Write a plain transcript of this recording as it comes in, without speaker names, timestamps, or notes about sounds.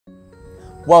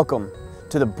Welcome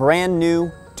to the brand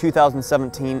new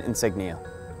 2017 Insignia.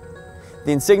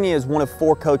 The Insignia is one of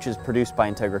 4 coaches produced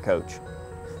by Entegra Coach.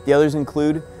 The others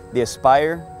include the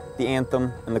Aspire, the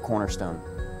Anthem, and the Cornerstone.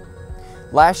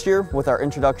 Last year, with our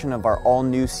introduction of our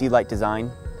all-new Sea-Light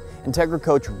design, Entegra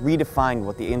Coach redefined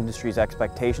what the industry's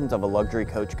expectations of a luxury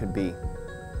coach could be.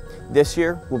 This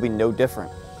year will be no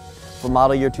different. For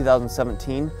model year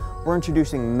 2017, we're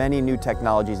introducing many new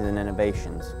technologies and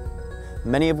innovations,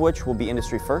 many of which will be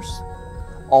industry first,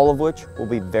 all of which will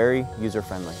be very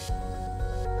user-friendly.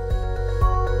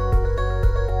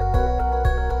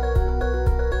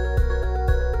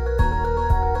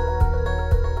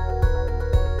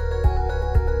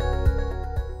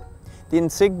 The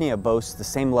Insignia boasts the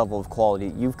same level of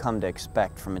quality you've come to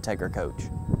expect from Entegra Coach.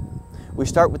 We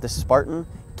start with the Spartan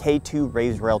K2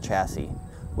 raised rail chassis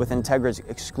with Entegra's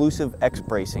exclusive X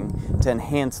bracing to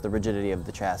enhance the rigidity of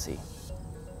the chassis.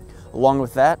 Along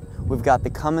with that, we've got the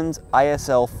Cummins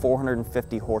ISL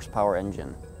 450 horsepower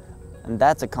engine, and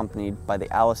that's accompanied by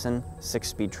the Allison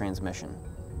 6-speed transmission.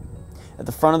 At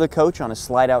the front of the coach on a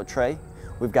slide-out tray,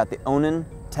 we've got the Onan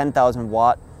 10,000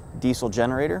 watt diesel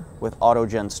generator with auto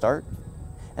gen start,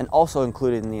 and also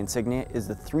included in the Insignia is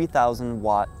the 3,000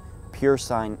 watt pure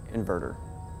sine inverter.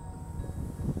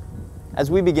 As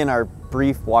we begin our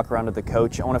brief walk around of the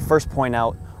coach, I want to first point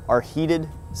out our heated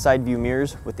side view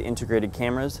mirrors with the integrated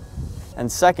cameras,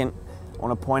 and second, I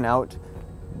want to point out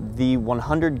the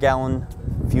 100-gallon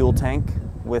fuel tank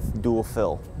with dual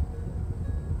fill.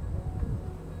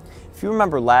 If you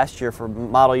remember last year for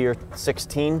model year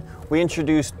 16, we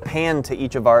introduced PAN to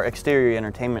each of our exterior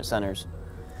entertainment centers.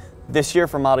 This year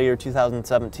for model year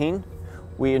 2017,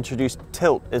 we introduced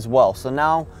tilt as well. So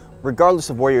now, regardless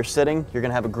of where you're sitting, you're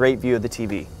going to have a great view of the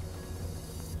TV.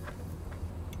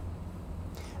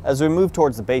 As we move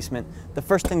towards the basement, the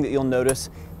first thing that you'll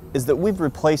notice is that we've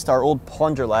replaced our old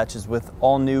plunger latches with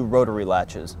all new rotary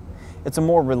latches. It's a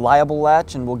more reliable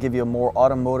latch and will give you a more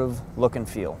automotive look and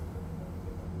feel.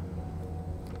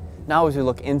 Now as we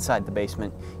look inside the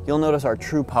basement, you'll notice our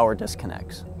true power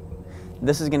disconnects.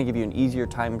 This is going to give you an easier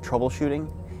time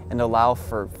troubleshooting and allow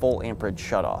for full amperage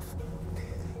shutoff.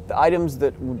 The items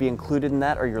that would be included in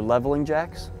that are your leveling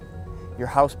jacks, your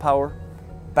house power,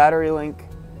 battery link,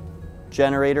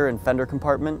 generator and fender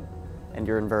compartment, and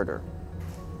your inverter.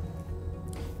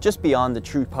 Just beyond the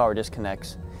true power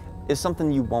disconnects is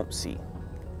something you won't see.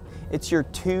 It's your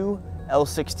 2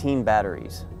 L16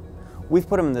 batteries. We've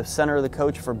put them in the center of the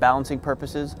coach for balancing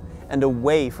purposes and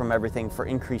away from everything for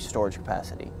increased storage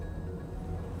capacity.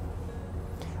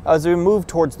 As we move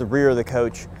towards the rear of the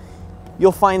coach,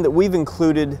 you'll find that we've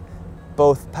included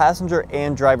both passenger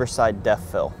and driver side depth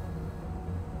fill.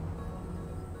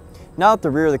 Now at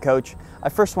the rear of the coach, I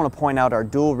first want to point out our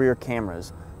dual rear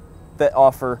cameras that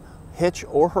offer hitch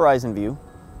or horizon view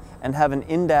and have an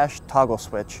in-dash toggle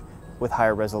switch with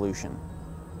higher resolution.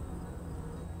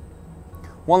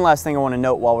 One last thing I want to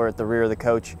note while we're at the rear of the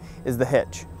coach is the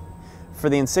hitch. For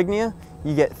the Insignia,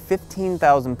 you get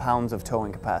 15,000 pounds of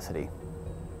towing capacity.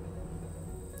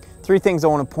 3 things I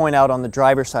want to point out on the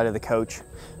driver's side of the coach.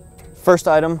 First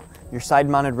item, your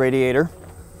side-mounted radiator.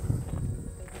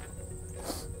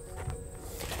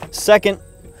 Second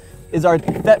is our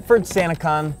Thetford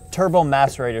Santicon turbo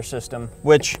macerator system,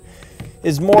 which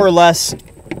is more or less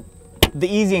the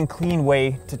easy and clean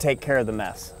way to take care of the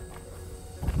mess.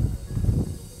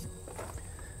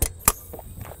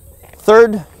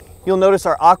 Third, you'll notice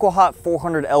our AquaHot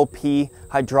 400 LP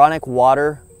hydronic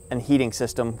water and heating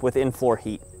system with in-floor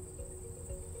heat.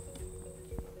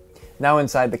 Now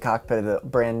inside the cockpit of the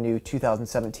brand new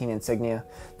 2017 Insignia,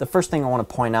 the first thing I want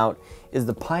to point out is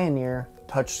the Pioneer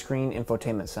touchscreen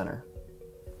infotainment center.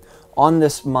 On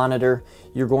this monitor,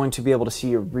 you're going to be able to see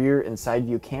your rear and side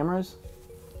view cameras,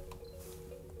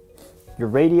 your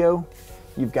radio,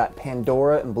 you've got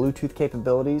Pandora and Bluetooth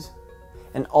capabilities,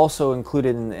 and also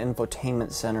included in the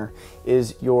infotainment center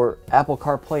is your Apple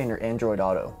CarPlay and your Android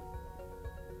Auto.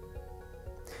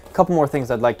 A couple more things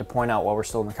I'd like to point out while we're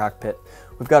still in the cockpit.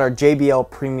 We've got our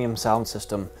JBL premium sound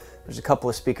system. There's a couple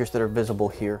of speakers that are visible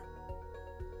here.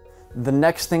 The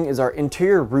next thing is our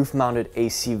interior roof-mounted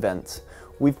AC vents.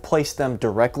 We've placed them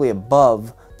directly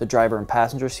above the driver and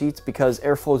passenger seats because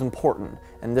airflow is important,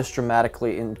 and this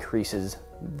dramatically increases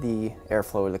the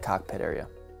airflow of the cockpit area.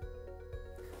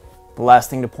 The last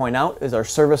thing to point out is our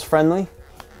service-friendly,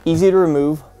 easy to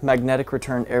remove magnetic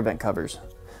return air vent covers.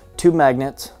 2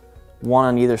 magnets, one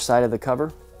on either side of the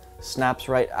cover, snaps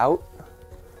right out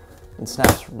and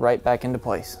snaps right back into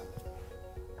place.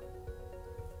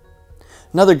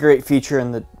 Another great feature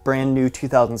in the brand new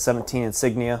 2017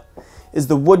 Insignia is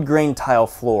the wood grain tile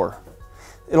floor.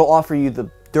 It'll offer you the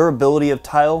durability of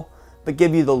tile, but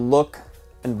give you the look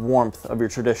and warmth of your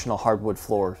traditional hardwood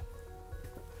floors.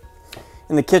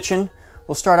 In the kitchen,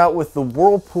 we'll start out with the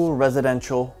Whirlpool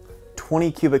Residential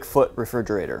 20 cubic foot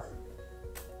refrigerator.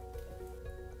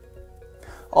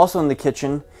 Also in the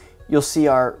kitchen, you'll see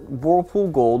our Whirlpool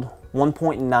Gold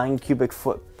 1.9 cubic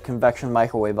foot convection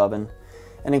microwave oven,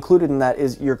 and included in that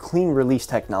is your clean release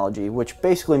technology, which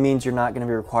basically means you're not going to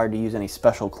be required to use any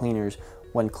special cleaners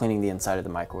when cleaning the inside of the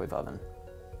microwave oven.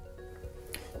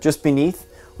 Just beneath,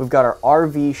 we've got our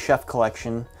RV Chef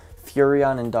Collection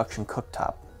Furrion induction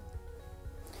cooktop.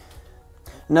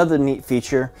 Another neat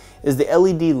feature is the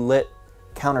LED lit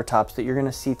countertops that you're going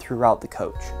to see throughout the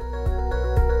coach.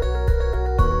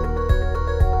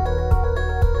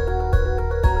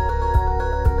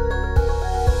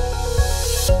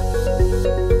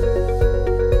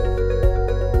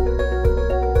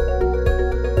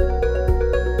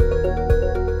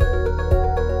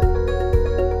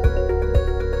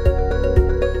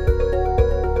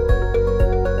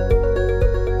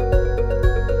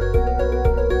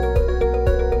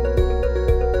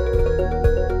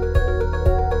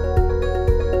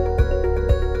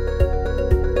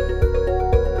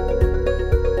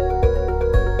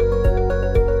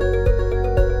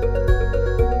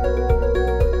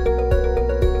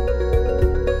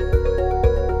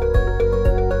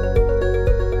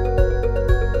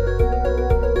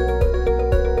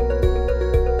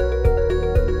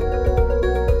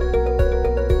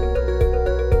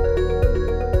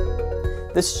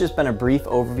 This has just been a brief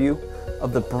overview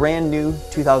of the brand new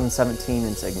 2017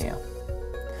 Insignia.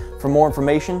 For more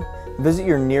information, visit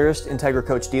your nearest Entegra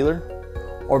Coach dealer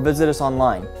or visit us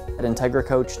online at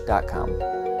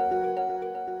integracoach.com.